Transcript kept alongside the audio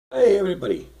Hey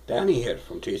everybody, Danny here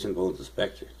from Chasing Bones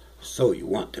Inspector. So you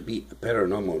want to be a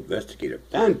paranormal investigator?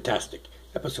 Fantastic!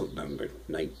 Episode number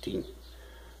 19.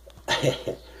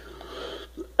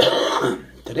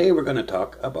 Today we're going to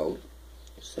talk about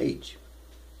sage.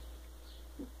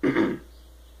 I've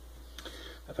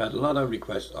had a lot of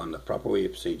requests on the proper way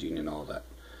of saging and all that.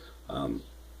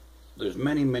 There's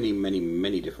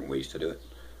many different ways to do it.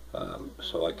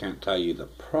 So I can't tell you the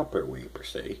proper way per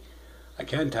se. I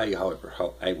can tell you, however,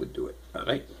 how I would do it,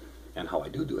 alright? And how I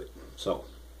do it. So,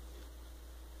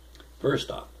 first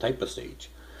off, type of sage.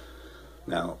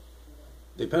 Now,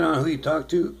 depending on who you talk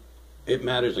to, it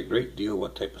matters a great deal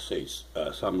what type of sage.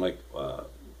 Some like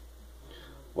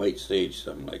white sage,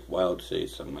 some like wild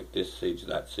sage, some like this sage,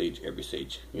 that sage, every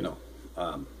sage, you know.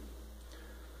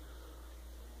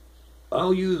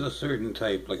 I'll use a certain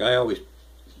type, like I always,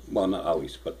 well not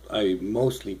always, but I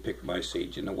mostly pick my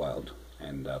sage in the wild,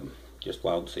 and just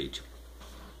wild sage.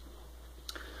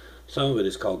 Some of it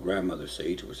is called grandmother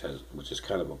sage, which is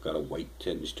kind of got a white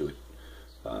tinge to it.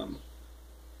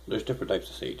 There's different types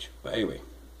of sage, but anyway,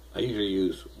 I usually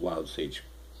use wild sage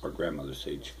or grandmother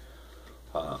sage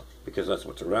because that's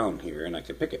what's around here, and I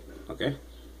can pick it. Okay.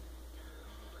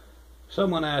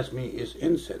 Someone asked me, "Is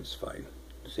incense fine?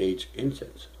 Sage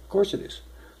incense?" Of course it is.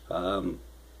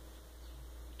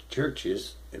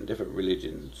 Churches and different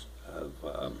religions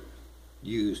have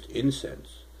used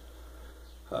incense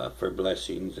for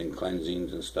blessings and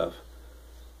cleansings and stuff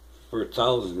for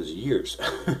thousands of years.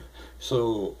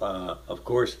 So of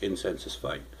course incense is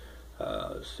fine.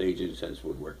 Sage incense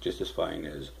would work just as fine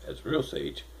as real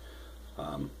sage,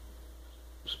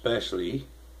 especially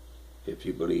if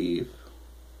you believe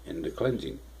in the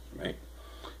cleansing, right?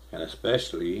 And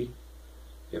especially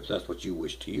if that's what you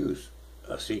wish to use.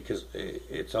 See, because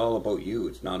it's all about you.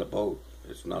 It's not about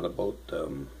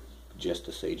just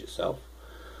the sage itself.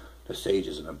 The sage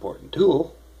is an important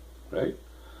tool, right?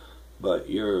 But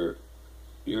your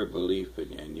belief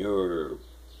and your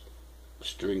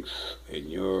strength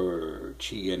and your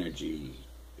chi energy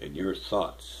and your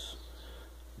thoughts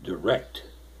direct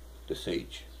the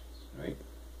sage, right?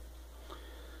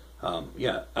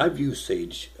 Yeah, I've used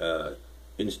sage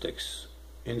incense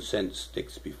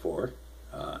sticks before,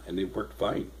 and they've worked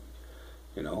fine.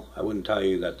 You know, I wouldn't tell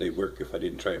you that they work if I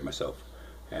didn't try it myself.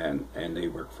 And they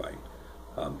work fine.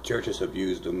 Churches have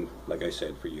used them, like I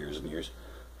said, for years and years.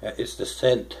 It's the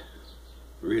scent,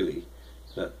 really,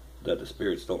 that the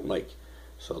spirits don't like.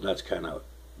 So that's kind of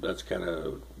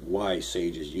why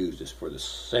sage is used, is for the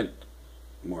scent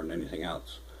more than anything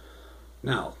else.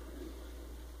 Now,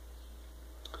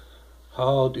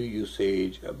 how do you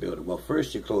sage a building? Well,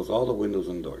 first you close all the windows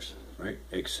and doors, right?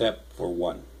 Except for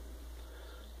one.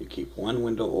 You keep one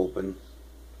window open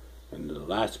in the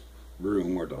last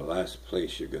room or the last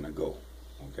place you're going to go,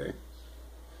 okay?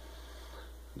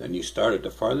 Then you start at the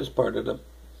farthest part of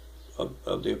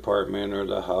the apartment or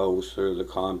the house or the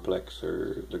complex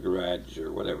or the garage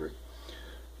or whatever.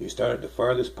 You start at the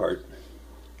farthest part,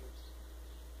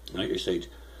 not your sage,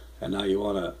 and now you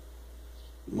want to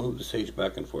move the sage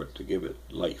back and forth to give it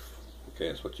life. Okay,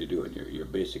 that's what you're doing. You're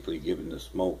basically giving the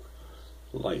smoke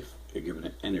life. You're giving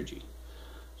it energy.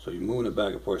 So you're moving it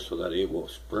back and forth so that it will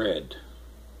spread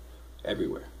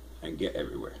everywhere and get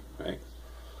everywhere, right?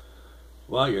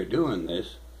 While you're doing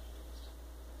this,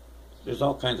 there's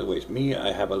all kinds of ways. Me,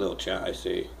 I have a little chant. I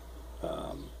say,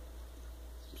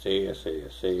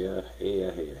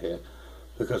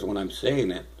 because when I'm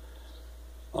saying it,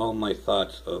 all my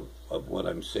thoughts of what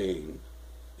I'm saying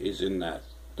is in that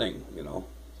thing, you know.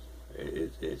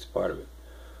 It's part of it.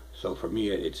 So for me,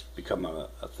 it's become a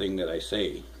thing that I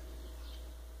say.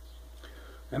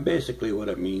 And basically what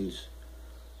it means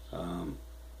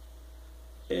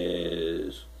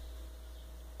is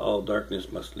all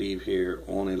darkness must leave here,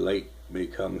 only light may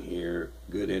come here,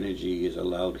 good energy is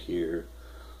allowed here,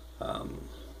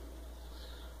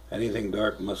 anything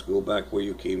dark must go back where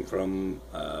you came from,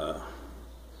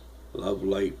 love,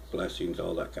 light, blessings,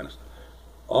 all that kind of stuff.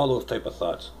 All those type of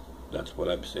thoughts, that's what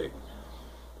I'm saying.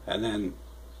 And then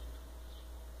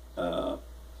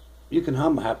you can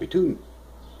hum a happy tune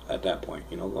at that point,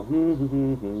 you know, go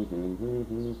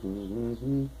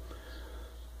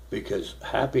because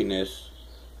happiness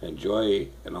and joy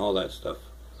and all that stuff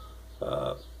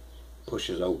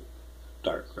pushes out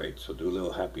dark, right? So do a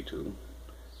little happy tune,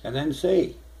 and then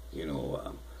say, you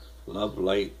know, love,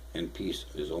 light, and peace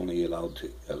is only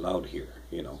allowed here,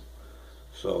 you know.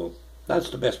 So that's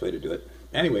the best way to do it.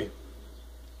 Anyway,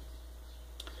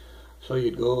 so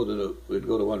we'd go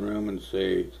to one room and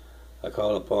say, I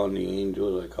call upon the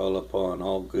angels, I call upon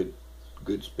all good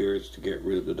spirits to get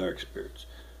rid of the dark spirits.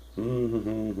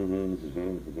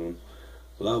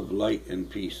 love, light, and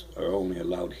peace are only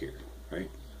allowed here, right?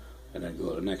 And then go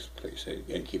to the next place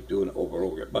and keep doing it over and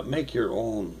over again. But make your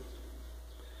own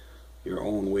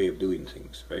way of doing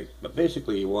things, right? But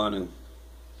basically, you want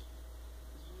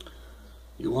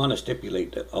to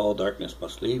stipulate that all darkness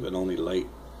must leave and only light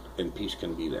and peace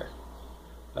can be there.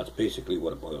 That's basically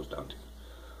what it boils down to.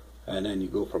 And then you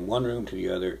go from one room to the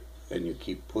other, and you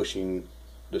keep pushing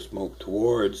the smoke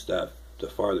towards the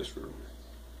farthest room.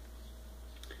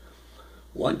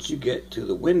 Once you get to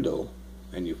the window,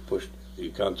 and you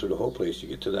come through the whole place, you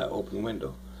get to that open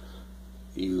window,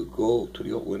 you go to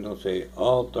the open window and say,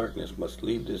 all darkness must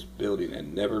leave this building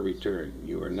and never return.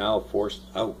 You are now forced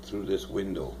out through this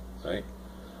window, right?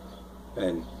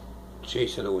 And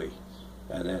chase it away.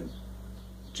 And then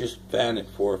just fan it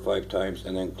 4 or 5 times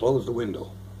and then close the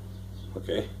window.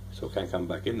 Okay? So it can't come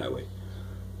back in that way.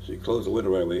 So you close the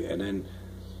window right away and then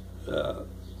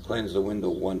cleanse the window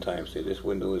 1 time. Say, this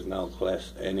window is now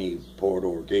cleansed. Any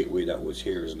portal or gateway that was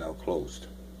here is now closed.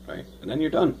 Right? And then you're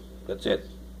done. That's it.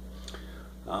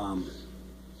 And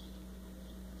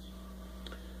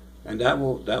that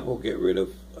will get rid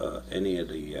of any of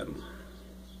the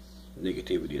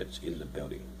negativity that's in the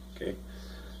building. Okay?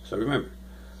 So remember,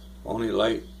 only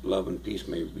light, love, and peace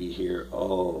may be here.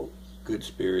 All good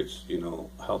spirits,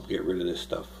 help get rid of this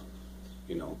stuff,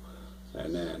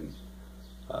 and then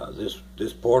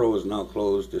this portal is now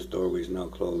closed, this doorway is now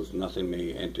closed, nothing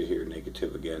may enter here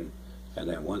negative again. And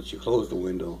then once you close the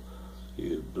window,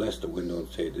 you bless the window and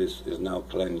say, this is now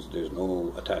cleansed, there's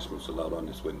no attachments allowed on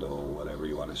this window, or whatever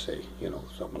you want to say,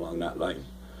 something along that line.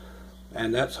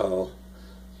 And that's how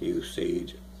you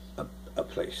sage a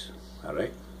place.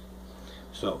 Alright?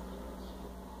 So,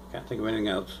 can't think of anything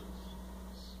else.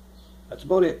 That's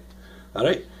about it.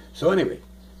 Alright? So anyway,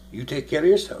 you take care of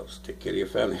yourselves, take care of your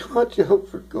family, watch out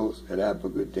for ghosts, and have a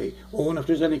good day. Oh, and if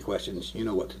there's any questions, you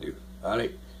know what to do.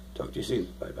 Alright? Talk to you soon.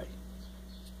 Bye-bye.